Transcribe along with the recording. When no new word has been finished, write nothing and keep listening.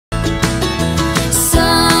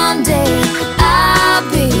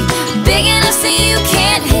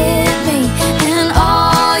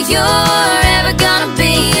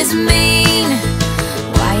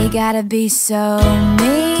to be so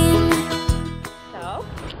mean. So,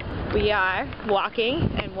 we are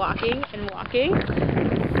walking and walking and walking.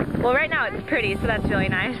 Well, right now it's pretty, so that's really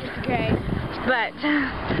nice. Great. But,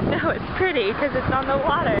 no, it's pretty because it's on the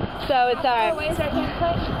water. So it's our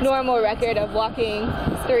normal record of walking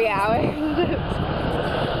 3 hours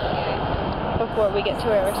before we get to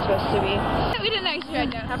where we're supposed to be. We didn't actually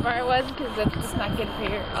write down how far it was because that's just not good for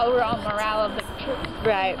your overall morale of the trip.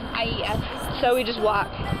 Right. I.e. us. So we just walk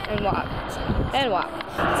and walk and walk.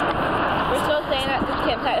 We're still staying at this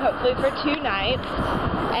campsite hopefully for 2 nights.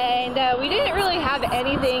 And we didn't really have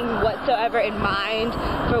anything whatsoever in mind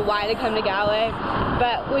for why to come to Galway.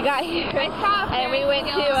 But we got here and we went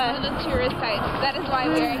to the tourist sites. That is why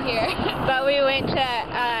we are here. But we went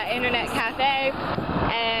to Internet Cafe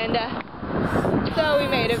and so we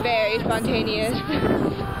made a very spontaneous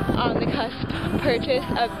on the cusp purchase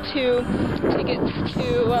of 2 tickets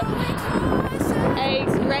to a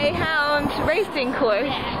greyhound racing course.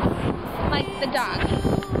 Yeah. Like the dogs.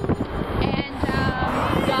 And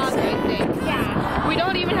dog racing. yeah. We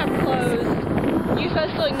don't even have clothes. You're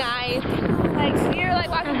supposed to look nice. Like we were like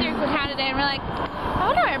walking through town today and we're like,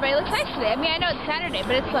 oh no, everybody looks nice today. I mean I know it's Saturday,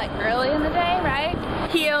 but it's like early in the day, right?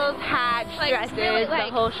 Heels, hats, Like, dresses, really,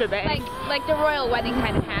 the whole shebang. Like the royal wedding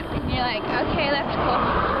kind of hat. And you're like, okay, that's cool.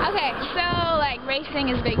 Okay, so like racing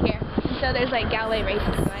is big here. So there's like Galway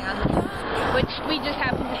races going on, which we just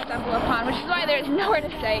happened to stumble upon, which is why there's nowhere to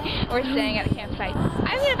stay. We're staying at a campsite.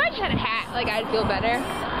 I mean, if I just had a hat, like I'd feel better.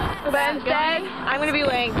 But instead, I'm going to be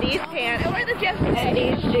wearing these pants I wore this and yesterday.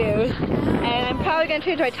 these shoes. And I'm probably going to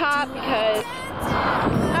change my top because,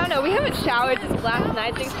 I don't know, we haven't showered since last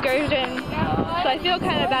night's excursion. So I feel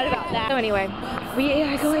kind of bad about that. So anyway, we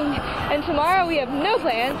are going, and tomorrow we have no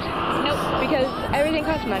plans. Nope. Because everything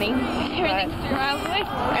costs money. Everything's 3 miles away.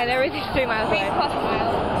 And everything's 3 miles 3 away. plus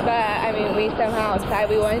miles. But, I mean, we somehow decided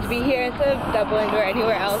we wanted to be here instead of Dublin or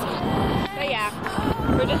anywhere else. But yeah,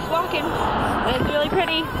 we're just walking, and it's really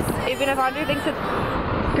pretty, even if Andre thinks it's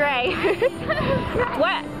gray.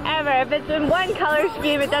 Whatever, if it's in one color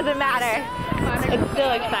scheme, it doesn't matter. It's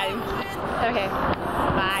still exciting. Okay,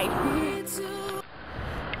 bye.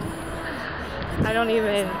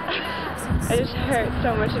 I just hurt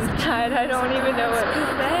so much inside, I don't even know what to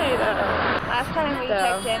say though. Last time we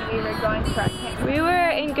checked in, we were going for our camp. We were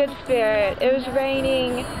in good spirit. It was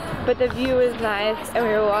raining, but the view was nice, and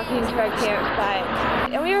we were walking to our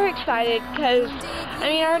campsite. And we were excited because, I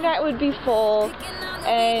mean, our night would be full,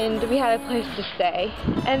 and we had a place to stay.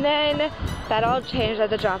 And then that all changed at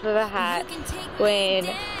the drop of a hat when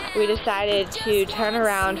we decided to turn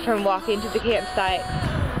around from walking to the campsite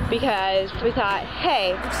because we thought,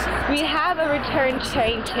 hey, we have a return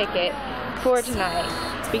train ticket for tonight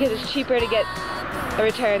because it's cheaper to get a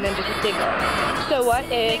return than just a single. So what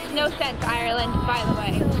if... Makes no sense, Ireland, by the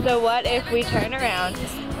way. So what if we turn around,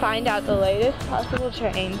 find out the latest possible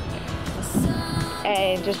train,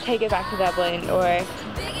 and just take it back to Dublin or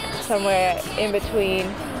somewhere in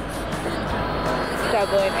between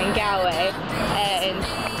Dublin and Galway and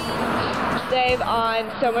save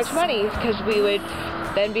on so much money because we would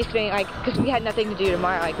then be spending, like, because we had nothing to do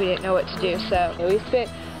tomorrow, like we didn't know what to do, so we spent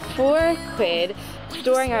 £4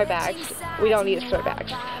 storing our bags. We don't need to store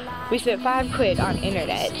bags. We spent £5 on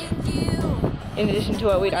internet in addition to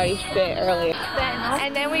what we'd already spent earlier.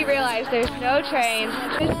 And then we realized there's no trains,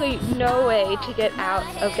 basically no way to get out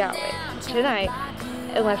of Galway tonight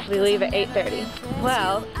unless we leave at 8:30.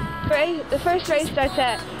 Well, the first race starts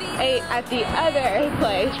at 8 at the other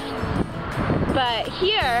place, but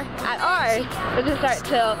here at ours doesn't start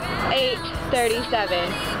till 8:37.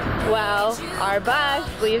 Well, our bus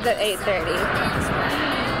leaves at 8:30.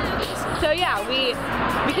 So yeah,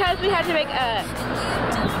 because we had to make a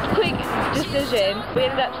quick decision, we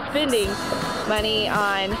ended up spending money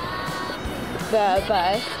on the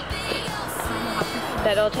bus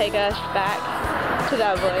that'll take us back to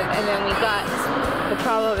Dublin, and then the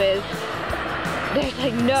problem is there's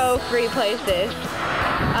like no free places,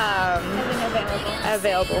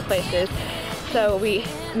 available places. So we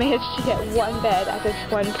managed to get one bed at this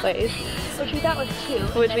one place. Which we thought was 2.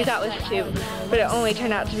 Which we thought was 2, but it only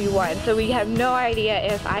turned out to be 1. So we have no idea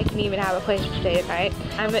if I can even have a place to stay tonight.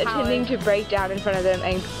 I'm intending to break down in front of them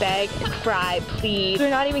and beg, cry, plead. We're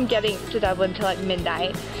not even getting to Dublin till like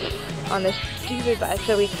midnight on this stupid bus.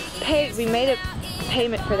 So we made a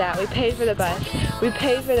payment for that. We paid for the bus. We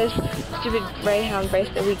paid for this stupid greyhound race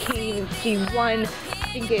that we can't even see one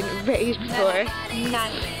stinking race for.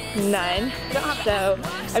 None. So,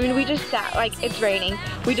 I mean, we just sat, like, it's raining.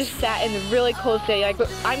 We just sat in the really cold city. Like,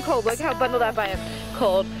 I'm cold. Look how bundled up I am.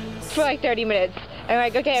 Cold. For like 30 minutes. I'm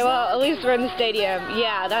like, okay, well, at least we're in the stadium.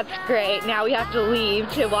 Yeah, that's great. Now we have to leave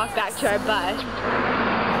to walk back to our bus.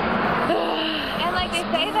 And like they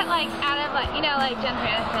say that like out of like, you know, like Jennifer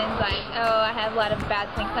Aniston's like, oh, I have a lot of bad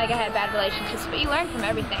things, like I had bad relationships, but you learn from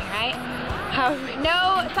everything, right?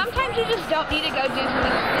 No, sometimes you just don't need to go do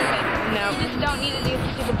something stupid. No. You just don't need to do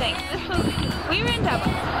stupid things. We were in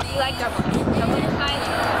Dublin. We like Dublin. Dublin was nice.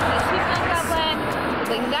 There's people in Dublin.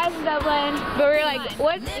 There's like guys in Dublin. But we were like,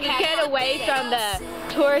 let's get away from the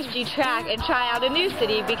touristy track and try out a new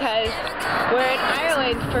city because we're in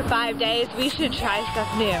Ireland for 5 days. We should try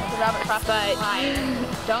stuff new. Robert Frost But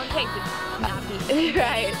don't take the not be.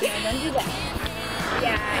 right. Don't do that.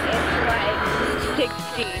 Yeah, it's like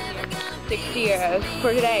 60 euros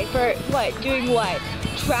for today. For what? Doing what?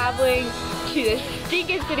 Traveling to this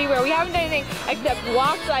stinking city where we haven't done anything except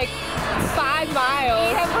walk like 5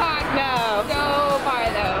 miles. No. So far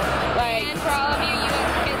though. Like, And for all of you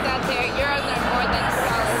US kids out there, euros are more than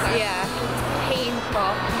dollars. yeah.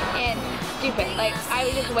 Painful and stupid. Like I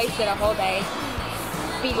would just wasted a whole day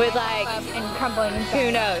beating With, myself like, up and crumbling inside.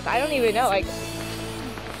 Who knows? I don't even know. Like,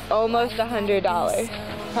 almost $100.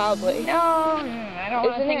 Probably. No, I don't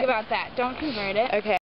want to Isn't think it? about that. Don't convert it. Okay.